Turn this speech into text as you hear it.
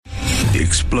The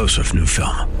explosive new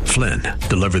film, Flynn,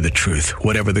 deliver the truth,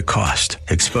 whatever the cost,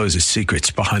 exposes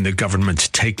secrets behind the government's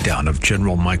takedown of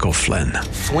General Michael Flynn.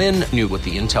 Flynn knew what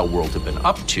the intel world had been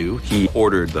up to. He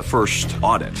ordered the first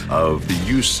audit of the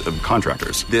use of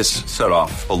contractors. This set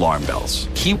off alarm bells.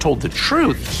 He told the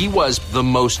truth. He was the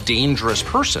most dangerous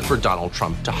person for Donald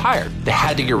Trump to hire. They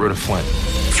had to get rid of Flynn.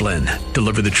 Flynn,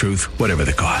 deliver the truth, whatever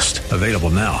the cost. Available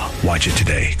now. Watch it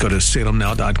today. Go to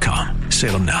salemnow.com.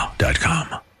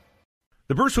 salemnow.com.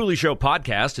 The Bruce Hooley Show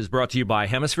podcast is brought to you by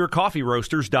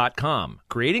HemisphereCoffeeRoasters.com.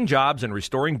 Creating jobs and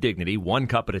restoring dignity one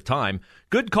cup at a time.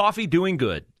 Good coffee doing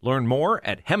good. Learn more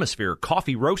at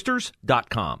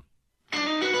HemisphereCoffeeRoasters.com.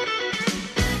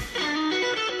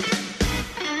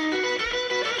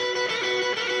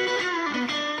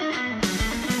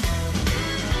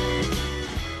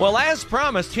 Well, as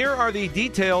promised, here are the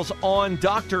details on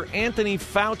Dr. Anthony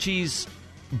Fauci's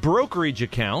brokerage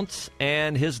accounts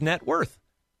and his net worth.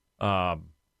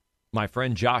 My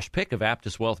friend Josh Pick of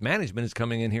Aptus Wealth Management is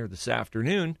coming in here this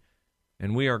afternoon,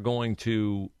 and we are going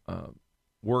to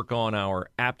work on our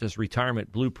Aptus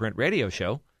Retirement Blueprint radio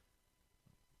show.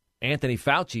 Anthony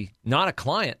Fauci, not a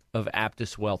client of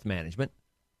Aptus Wealth Management,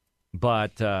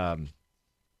 but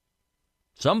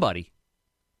somebody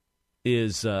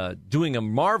is doing a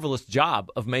marvelous job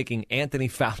of making Anthony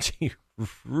Fauci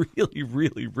really,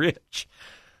 really rich.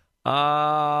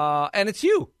 And it's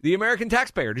you, the American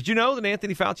taxpayer. Did you know that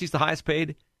Anthony Fauci is the highest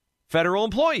paid federal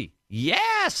employee?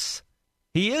 Yes,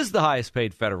 he is the highest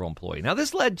paid federal employee. Now,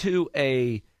 this led to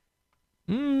a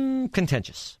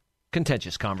contentious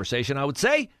conversation, I would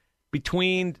say,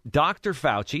 between Dr.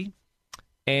 Fauci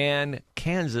and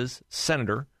Kansas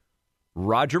Senator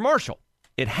Roger Marshall.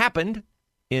 It happened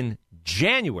in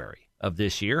January of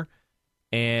this year,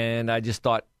 and I just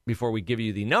thought before we give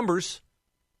you the numbers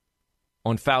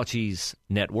on Fauci's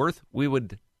net worth, we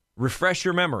would refresh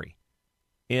your memory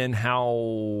in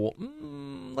how,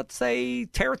 let's say,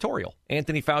 territorial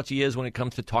Anthony Fauci is when it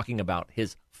comes to talking about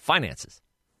his finances.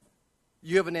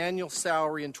 You have an annual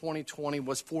salary in 2020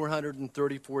 was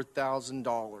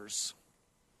 $434,000.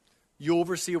 You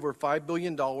oversee over $5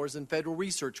 billion in federal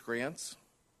research grants.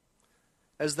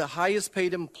 As the highest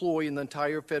paid employee in the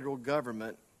entire federal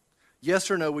government, yes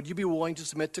or no, would you be willing to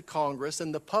submit to Congress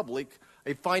and the public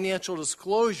a financial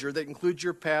disclosure that includes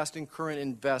your past and current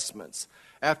investments?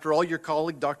 After all, your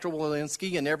colleague, Dr.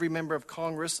 Walensky, and every member of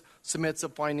Congress submits a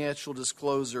financial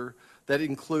disclosure that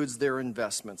includes their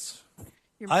investments.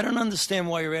 I don't understand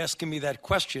why you're asking me that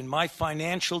question. My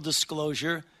financial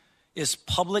disclosure is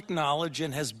public knowledge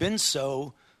and has been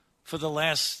so for the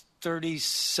last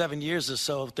 37 years or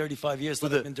so, 35 years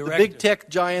that I've been director. The big tech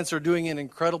giants are doing an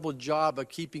incredible job of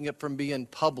keeping it from being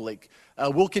public.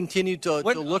 We'll continue to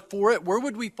look for it. Where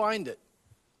would we find it?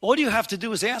 All you have to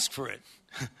do is ask for it.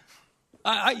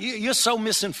 You're so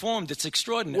misinformed. It's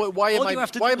extraordinary. Why am I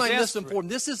misinformed?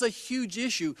 This is a huge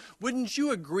issue. Wouldn't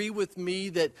you agree with me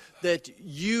that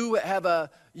you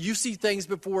see things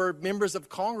before members of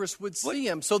Congress would see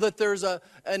them, so that there's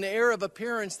an air of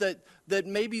appearance that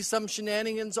maybe some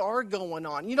shenanigans are going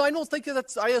on? You know, I don't think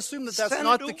that's. I assume that's Senator,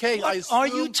 not the case. What are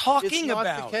you talking about?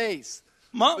 about? Not the case.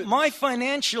 My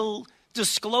financial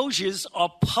disclosures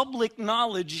are public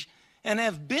knowledge and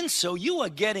have been so. You are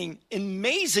getting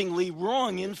amazingly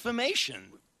wrong information.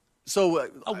 So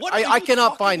I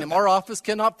cannot find them. Our office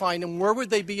cannot find them. Where would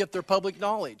they be if they're public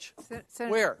knowledge?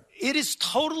 Where? It is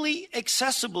totally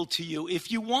accessible to you if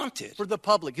you want it. For the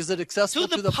public. Is it accessible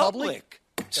to the public?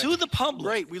 To the public.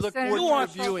 Great. We look Senator forward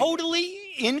to reviewing it. Totally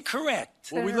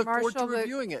incorrect. Well, we look forward to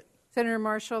reviewing it. Senator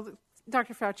Marshall,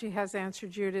 Dr. Fauci has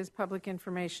answered you. It is public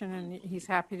information, and he's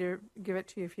happy to give it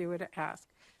to you if you would ask.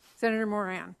 Senator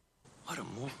Moran. What a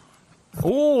moron.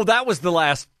 Oh, that was the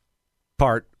last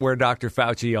part where Dr.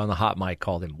 Fauci on the hot mic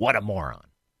called him, what a moron.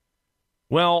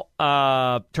 Well,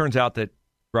 turns out that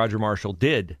Roger Marshall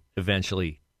did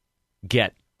eventually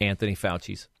get Anthony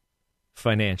Fauci's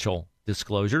financial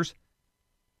disclosures.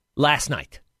 Last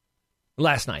night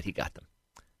he got them.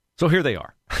 So here they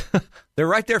are. They're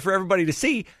right there for everybody to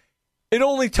see. It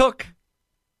only took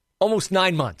almost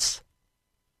 9 months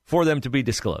for them to be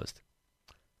disclosed.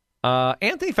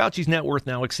 Anthony Fauci's net worth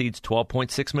now exceeds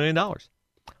 $12.6 million,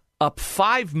 up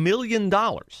 $5 million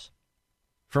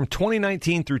from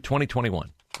 2019 through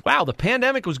 2021. Wow, the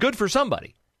pandemic was good for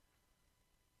somebody.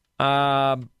 He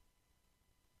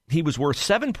was worth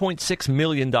 $7.6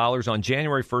 million on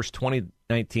January 1st,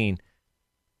 2019.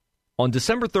 On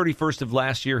December 31st of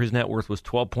last year, his net worth was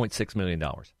 $12.6 million.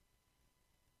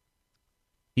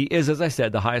 He is, as I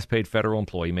said, the highest paid federal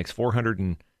employee. He makes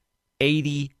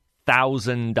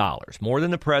 $480,000, more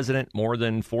than the president, more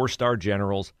than four-star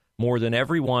generals, more than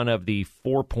every one of the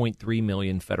 4.3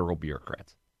 million federal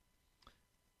bureaucrats.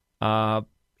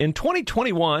 In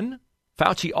 2021,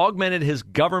 Fauci augmented his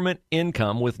government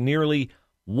income with nearly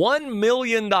 $1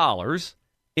 million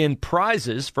in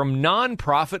prizes from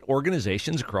nonprofit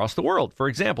organizations across the world. For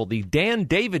example, the Dan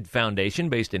David Foundation,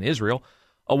 based in Israel,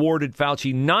 awarded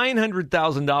Fauci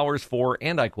 $900,000 for,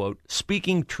 and I quote,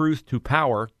 speaking truth to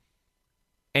power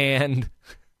and,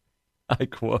 I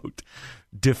quote,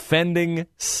 defending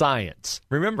science.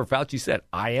 Remember, Fauci said,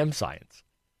 I am science.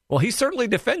 Well, he certainly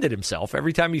defended himself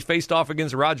every time he faced off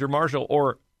against Roger Marshall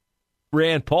or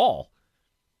Rand Paul.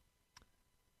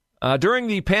 During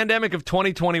the pandemic of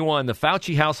 2021, the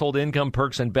Fauci household income,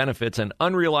 perks, and benefits and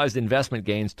unrealized investment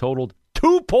gains totaled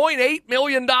 $2.8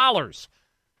 million,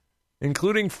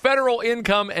 including federal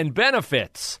income and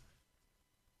benefits,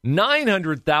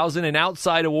 $900,000 in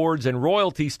outside awards and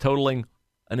royalties totaling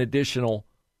an additional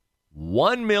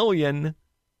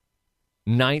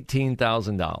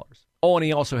 $1,019,000. Oh, and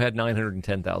he also had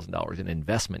 $910,000 in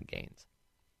investment gains.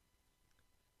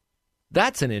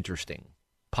 That's an interesting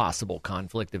possible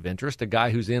conflict of interest. A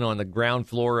guy who's in on the ground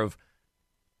floor of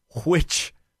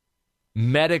which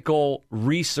medical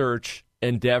research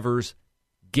endeavors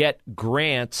get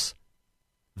grants,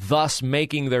 thus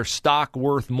making their stock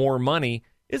worth more money.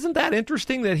 Isn't that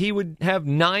interesting that he would have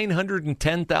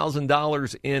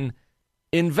 $910,000 in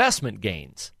investment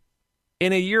gains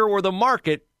in a year where the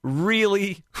market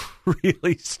really,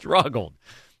 really struggled?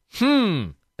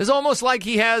 It's almost like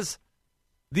he has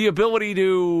the ability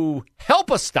to help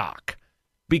a stock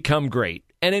become great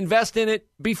and invest in it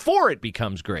before it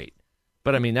becomes great.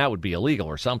 But, I mean, that would be illegal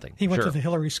or something. He went to the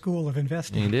Hillary School of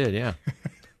Investing. He did, yeah.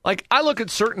 Like, I look at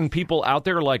certain people out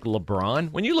there like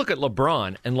LeBron. When you look at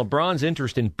LeBron and LeBron's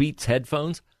interest in Beats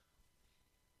headphones,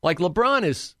 like LeBron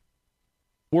is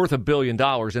worth $1 billion,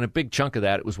 and a big chunk of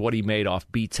that was what he made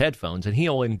off Beats headphones, and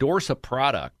he'll endorse a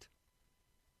product,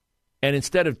 and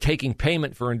instead of taking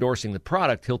payment for endorsing the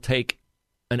product, he'll take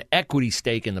an equity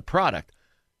stake in the product,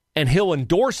 and he'll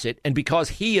endorse it, and because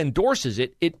he endorses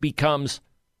it, it becomes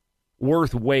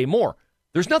worth way more.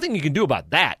 There's nothing you can do about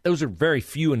that. Those are very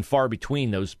few and far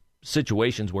between, those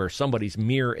situations where somebody's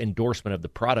mere endorsement of the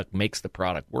product makes the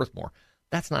product worth more.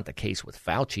 That's not the case with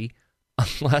Fauci,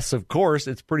 unless, of course,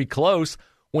 it's pretty close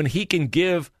when he can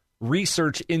give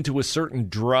research into a certain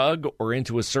drug or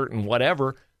into a certain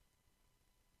whatever,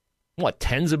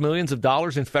 tens of millions of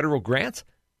dollars in federal grants?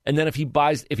 And then if he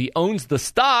owns the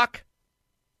stock,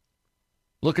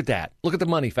 look at that. Look at the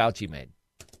money Fauci made.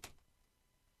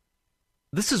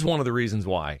 This is one of the reasons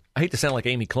why. I hate to sound like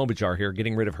Amy Klobuchar here,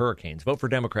 getting rid of hurricanes. Vote for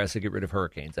Democrats to get rid of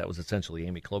hurricanes. That was essentially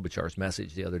Amy Klobuchar's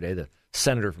message the other day, the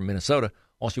senator from Minnesota.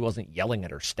 While she wasn't yelling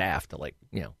at her staff to,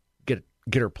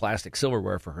 get her plastic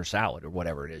silverware for her salad or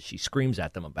whatever it is she screams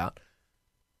at them about.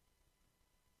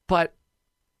 But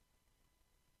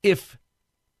if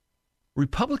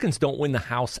Republicans don't win the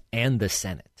House and the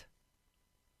Senate,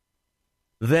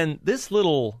 then this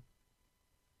little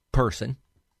person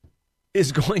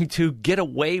is going to get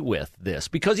away with this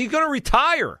because he's going to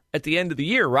retire at the end of the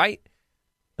year, right?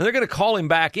 And they're going to call him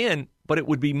back in, but it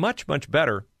would be much, much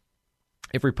better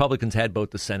if Republicans had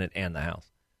both the Senate and the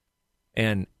House.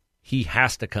 And he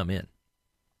has to come in.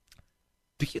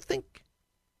 Do you think,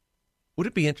 would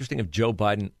it be interesting if Joe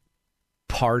Biden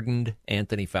pardoned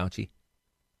Anthony Fauci?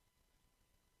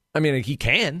 I mean, he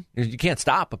can. You can't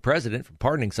stop a president from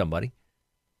pardoning somebody.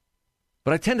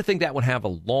 But I tend to think that would have a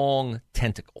long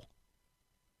tentacle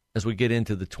as we get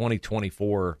into the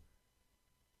 2024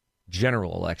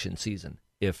 general election season.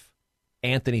 If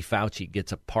Anthony Fauci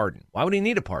gets a pardon, why would he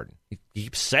need a pardon? He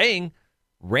keeps saying,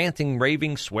 ranting,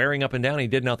 raving, swearing up and down he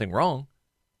did nothing wrong.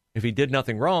 If he did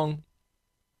nothing wrong,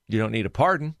 you don't need a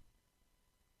pardon.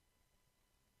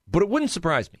 But it wouldn't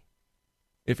surprise me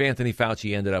if Anthony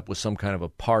Fauci ended up with some kind of a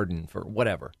pardon for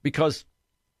whatever. Because,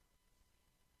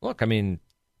 look, I mean,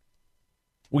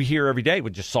 we hear every day,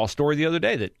 we just saw a story the other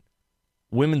day that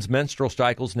women's menstrual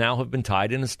cycles now have been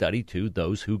tied in a study to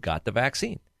those who got the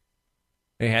vaccine.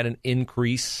 They had an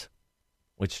increase,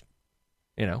 which,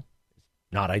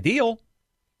 not ideal.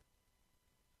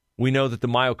 We know that the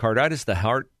myocarditis, the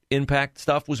heart impact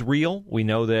stuff was real. We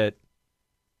know that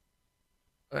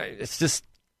it's just,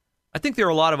 I think there are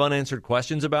a lot of unanswered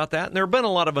questions about that. And there have been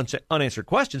a lot of unanswered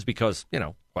questions because,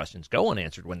 questions go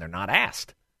unanswered when they're not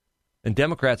asked. And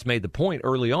Democrats made the point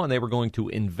early on they were going to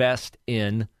invest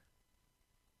in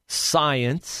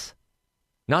science,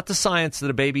 not the science that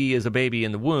a baby is a baby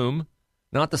in the womb,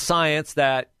 not the science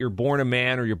that you're born a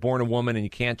man or you're born a woman and you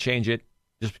can't change it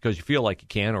just because you feel like you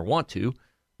can or want to,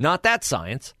 not that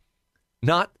science,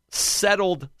 not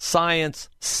settled science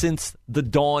since the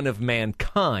dawn of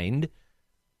mankind.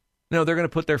 No, they're going to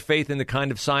put their faith in the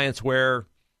kind of science where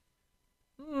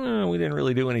we didn't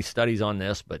really do any studies on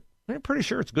this, but I'm pretty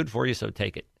sure it's good for you, so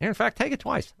take it. And in fact, take it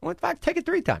twice. In fact, take it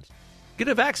 3 times. Get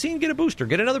a vaccine, get a booster,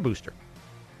 get another booster.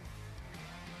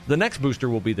 The next booster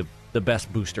will be the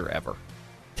best booster ever.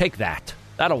 Take that.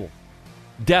 That'll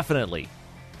definitely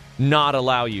not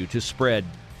allow you to spread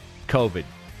COVID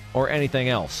or anything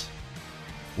else,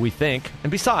 we think.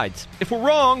 And besides, if we're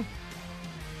wrong,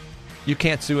 you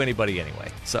can't sue anybody anyway.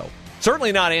 So,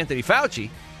 certainly not Anthony Fauci.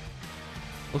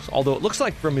 Although it looks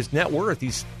like from his net worth,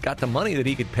 he's got the money that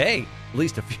he could pay at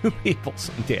least a few people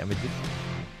some damages.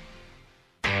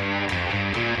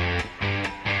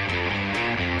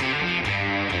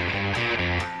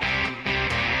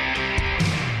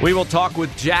 We will talk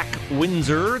with Jack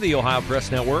Windsor, the Ohio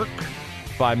Press Network,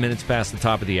 5 minutes past the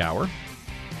top of the hour.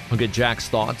 We'll get Jack's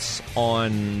thoughts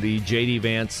on the J.D.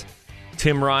 Vance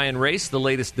Tim Ryan race, the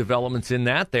latest developments in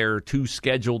that. There are 2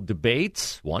 scheduled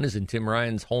debates. One is in Tim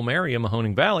Ryan's home area,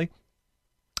 Mahoning Valley.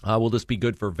 Will this be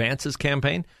good for Vance's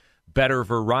campaign? Better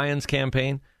for Ryan's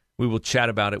campaign? We will chat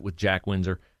about it with Jack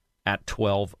Windsor at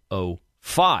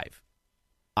 12:05.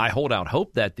 I hold out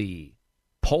hope that the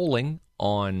polling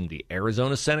on the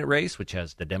Arizona Senate race, which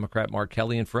has the Democrat Mark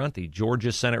Kelly in front, the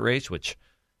Georgia Senate race, which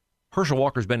Herschel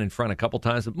Walker's been in front a couple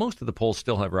times, but most of the polls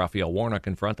still have Raphael Warnock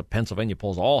in front. The Pennsylvania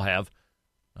polls all have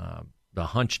the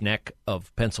hunchneck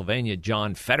of Pennsylvania,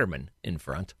 John Fetterman, in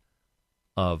front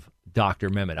of Dr.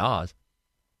 Mehmet Oz.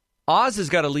 Oz has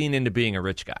got to lean into being a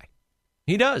rich guy.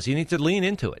 He does. He needs to lean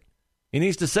into it. He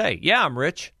needs to say, yeah, I'm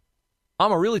rich.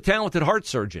 I'm a really talented heart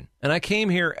surgeon, and I came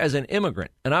here as an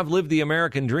immigrant, and I've lived the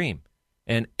American dream.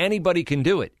 And anybody can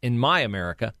do it in my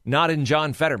America, not in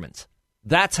John Fetterman's.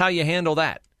 That's how you handle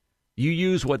that. You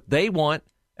use what they want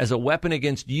as a weapon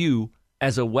against you,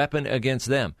 as a weapon against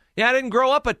them. Yeah, I didn't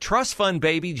grow up a trust fund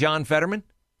baby, John Fetterman,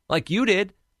 like you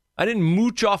did. I didn't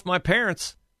mooch off my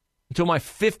parents until my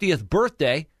 50th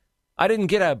birthday. I didn't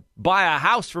get to buy a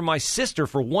house for my sister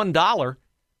for $1.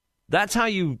 That's how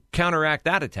you counteract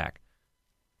that attack.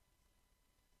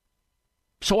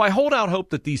 So I hold out hope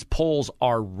that these polls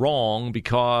are wrong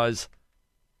because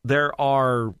there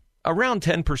are around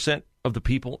 10% of the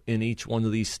people in each one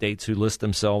of these states who list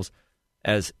themselves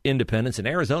as independents. In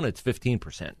Arizona, it's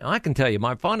 15%. Now, I can tell you,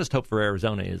 my fondest hope for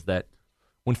Arizona is that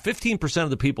when 15%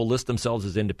 of the people list themselves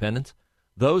as independents,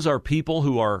 those are people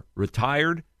who are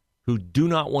retired, who do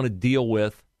not want to deal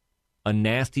with a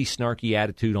nasty, snarky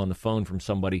attitude on the phone from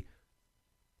somebody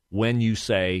when you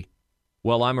say,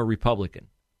 well, I'm a Republican.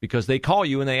 Because they call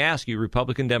you and they ask you,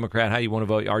 Republican, Democrat, how you want to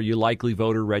vote. Are you likely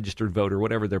voter, registered voter,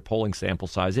 whatever their polling sample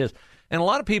size is. And a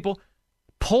lot of people,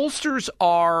 pollsters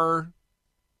are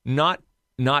not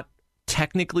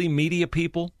technically media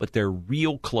people, but they're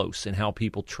real close in how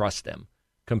people trust them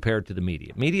compared to the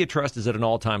media. Media trust is at an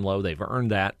all-time low. They've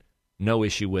earned that. No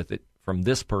issue with it from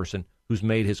this person who's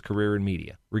made his career in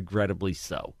media. Regrettably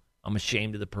so. I'm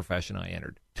ashamed of the profession I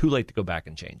entered. Too late to go back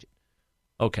and change it.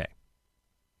 Okay.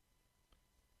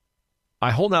 I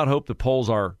hold out hope the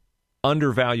polls are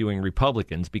undervaluing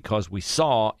Republicans because we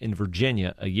saw in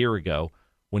Virginia a year ago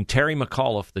when Terry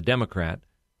McAuliffe, the Democrat,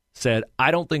 said,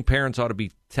 I don't think parents ought to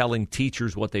be telling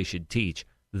teachers what they should teach.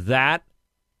 That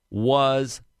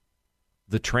was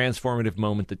the transformative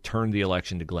moment that turned the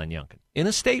election to Glenn Youngkin in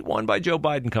a state won by Joe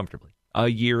Biden comfortably a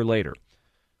year later.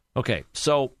 Okay,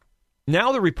 so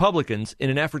now the Republicans, in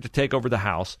an effort to take over the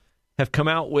House, have come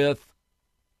out with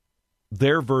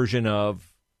their version of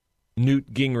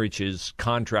Newt Gingrich's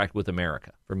contract with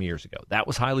America from years ago. That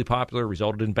was highly popular,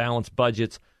 resulted in balanced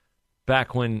budgets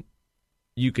back when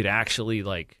you could actually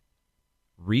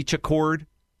reach a chord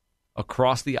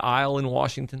across the aisle in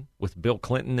Washington with Bill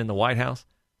Clinton in the White House.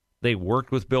 They worked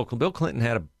with Bill Clinton. Bill Clinton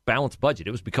had a balanced budget.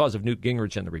 It was because of Newt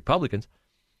Gingrich and the Republicans.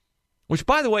 Which,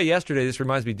 by the way, yesterday, this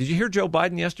reminds me, did you hear Joe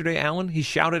Biden yesterday, Alan? He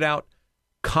shouted out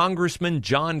Congressman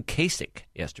John Kasich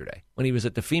yesterday when he was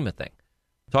at the FEMA thing,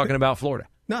 talking about Florida.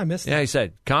 No, I missed it. Yeah, he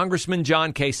said, Congressman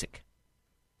John Kasich.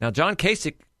 Now, John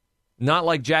Kasich, not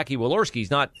like Jackie Walorski,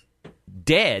 he's not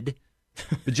dead,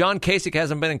 but John Kasich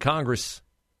hasn't been in Congress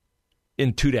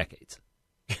in 2 decades.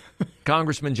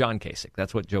 Congressman John Kasich.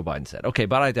 That's what Joe Biden said. Okay,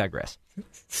 but I digress.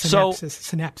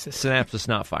 Synapses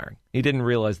not firing. He didn't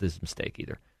realize this mistake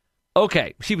either.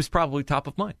 Okay, she was probably top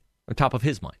of mind, or top of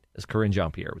his mind, as Corinne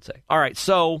Jean-Pierre would say. All right,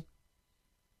 so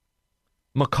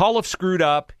McAuliffe screwed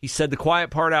up. He said the quiet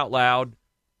part out loud.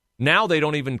 Now they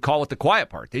don't even call it the quiet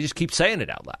part. They just keep saying it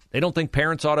out loud. They don't think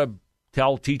parents ought to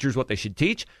tell teachers what they should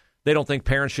teach. They don't think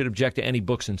parents should object to any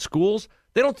books in schools.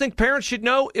 They don't think parents should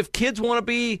know if kids want to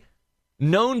be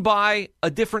known by a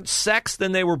different sex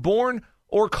than they were born,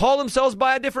 or call themselves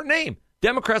by a different name.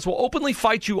 Democrats will openly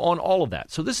fight you on all of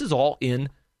that. So this is all in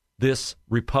this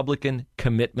Republican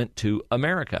commitment to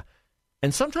America.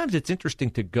 And sometimes it's interesting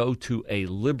to go to a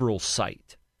liberal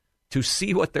site to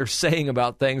see what they're saying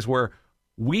about things where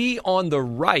we on the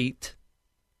right,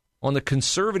 on the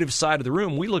conservative side of the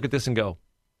room, we look at this and go,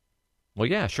 well,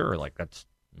 yeah, sure, like that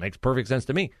makes perfect sense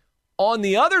to me. On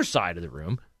the other side of the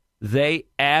room, they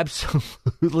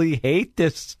absolutely hate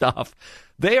this stuff.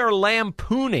 They are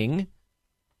lampooning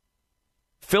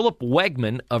Philip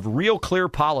Wegman of Real Clear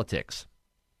Politics,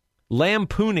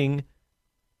 lampooning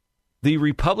the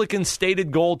Republican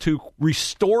stated goal to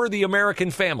restore the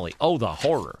American family. Oh, the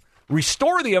horror.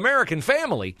 Restore the American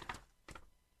family.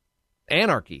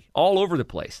 Anarchy all over the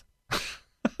place.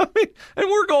 I mean, and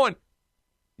we're going,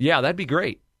 yeah, that'd be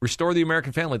great. Restore the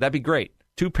American family. That'd be great.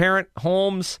 2-parent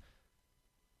homes,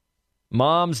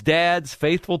 moms, dads,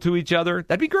 faithful to each other.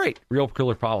 That'd be great. Real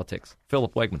Clear Politics.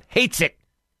 Philip Wegman hates it.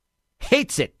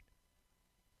 Hates it.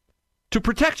 To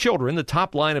protect children, the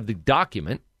top line of the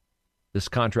document, this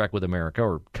contract with America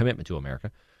or commitment to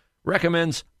America,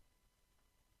 recommends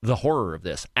the horror of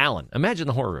this. Alan, imagine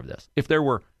the horror of this. If there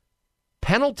were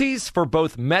penalties for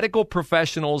both medical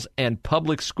professionals and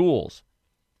public schools,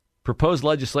 proposed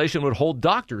legislation would hold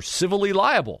doctors civilly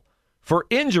liable for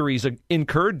injuries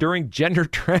incurred during gender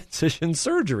transition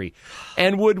surgery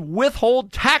and would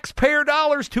withhold taxpayer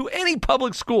dollars to any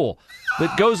public school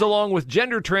that goes along with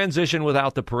gender transition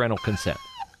without the parental consent.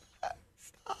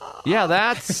 Yeah,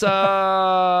 that's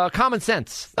common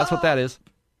sense. That's what that is.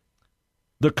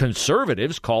 The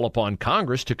conservatives call upon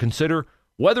Congress to consider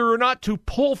whether or not to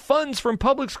pull funds from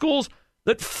public schools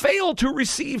that fail to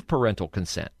receive parental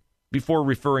consent before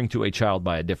referring to a child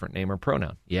by a different name or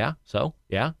pronoun. Yeah, so,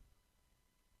 yeah.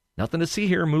 Nothing to see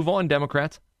here. Move on,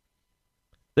 Democrats.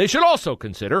 They should also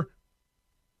consider,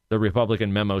 the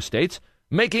Republican memo states,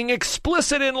 making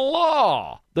explicit in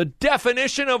law the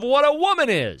definition of what a woman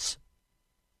is.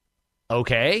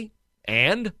 Okay,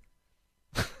 and?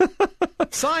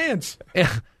 Science.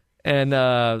 And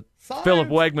Philip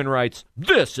Wegman writes,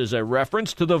 this is a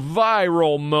reference to the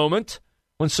viral moment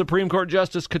when Supreme Court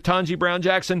Justice Ketanji Brown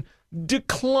Jackson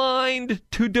declined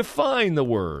to define the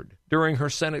word during her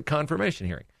Senate confirmation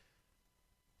hearing.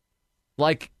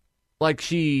 Like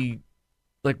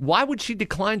why would she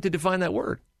decline to define that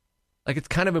word? Like, it's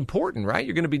kind of important, right?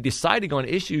 You're going to be deciding on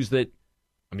issues that,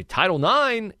 I mean, Title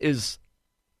IX is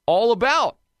all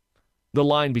about the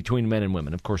line between men and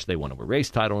women. Of course, they want to erase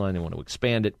Title IX. They want to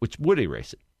expand it, which would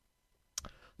erase it.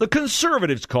 The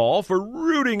conservatives call for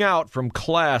rooting out from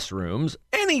classrooms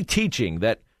any teaching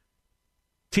that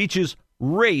teaches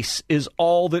race is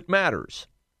all that matters.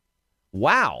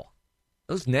 Wow.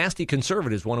 Those nasty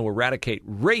conservatives want to eradicate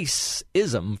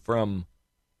racism from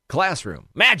classroom.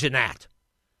 Imagine that.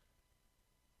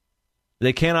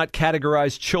 They cannot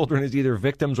categorize children as either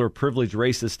victims or privileged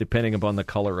racists depending upon the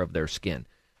color of their skin.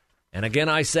 And again,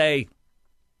 I say,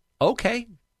 okay,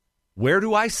 where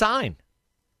do I sign?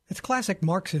 It's classic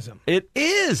Marxism. It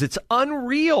is. It's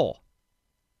unreal.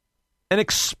 An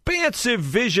expansive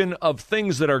vision of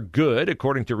things that are good,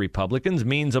 according to Republicans,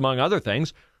 means, among other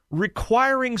things,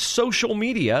 requiring social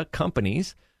media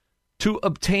companies to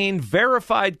obtain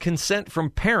verified consent from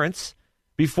parents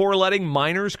before letting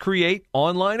minors create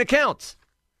online accounts.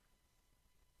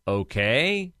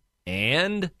 Okay,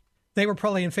 and? They were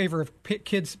probably in favor of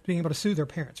kids being able to sue their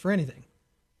parents for anything.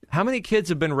 How many kids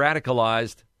have been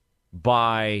radicalized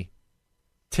by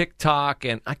TikTok?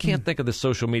 And I can't think of the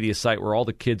social media site where all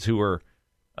the kids who are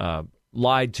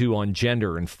lied to on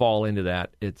gender and fall into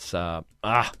that. It's,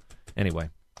 anyway,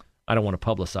 I don't want to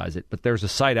publicize it, but there's a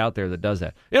site out there that does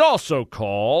that. It also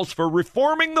calls for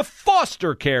reforming the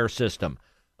foster care system.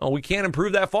 Oh, we can't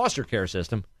improve that foster care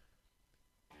system.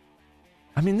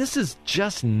 I mean, this is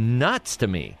just nuts to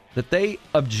me that they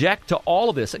object to all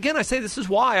of this. Again, I say this is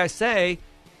why I say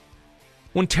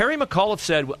when Terry McAuliffe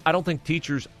said, I don't think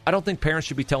parents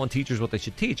should be telling teachers what they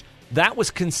should teach, that was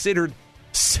considered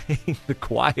saying the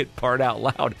quiet part out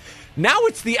loud. Now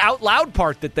it's the out loud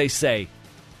part that they say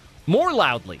more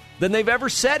loudly than they've ever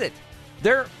said it.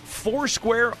 They're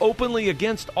foursquare openly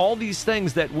against all these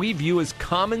things that we view as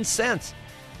common sense.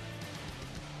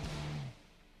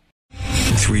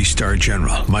 3-star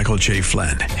General Michael J.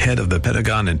 Flynn, head of the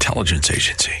Pentagon Intelligence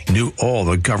Agency, knew all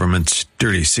the government's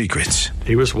dirty secrets.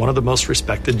 He was one of the most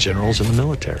respected generals in the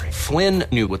military. Flynn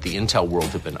knew what the intel world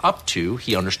had been up to.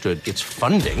 He understood its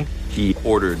funding. He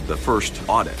ordered the first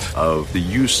audit of the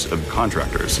use of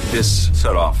contractors. This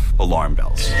set off alarm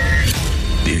bells.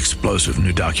 The explosive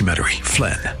new documentary,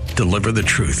 Flynn, deliver the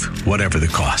truth, whatever the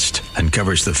cost, and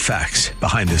covers the facts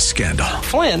behind this scandal.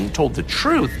 Flynn told the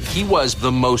truth. He was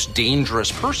the most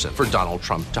dangerous person for Donald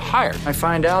Trump to hire. I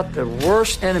find out the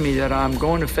worst enemy that I'm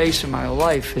going to face in my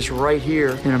life is right here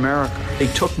in America. They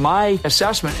took my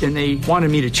assessment and they wanted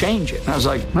me to change it. And I was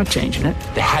like, I'm not changing it.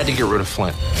 They had to get rid of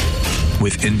Flynn.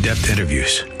 With in-depth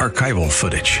interviews, archival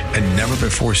footage, and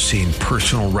never-before-seen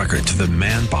personal records of the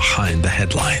man behind the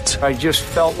headlines. I just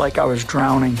felt like I was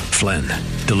drowning. Flynn,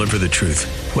 deliver the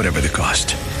truth, whatever the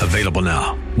cost. Available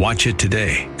now. Watch it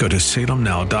today. Go to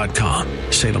salemnow.com.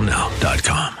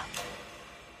 salemnow.com.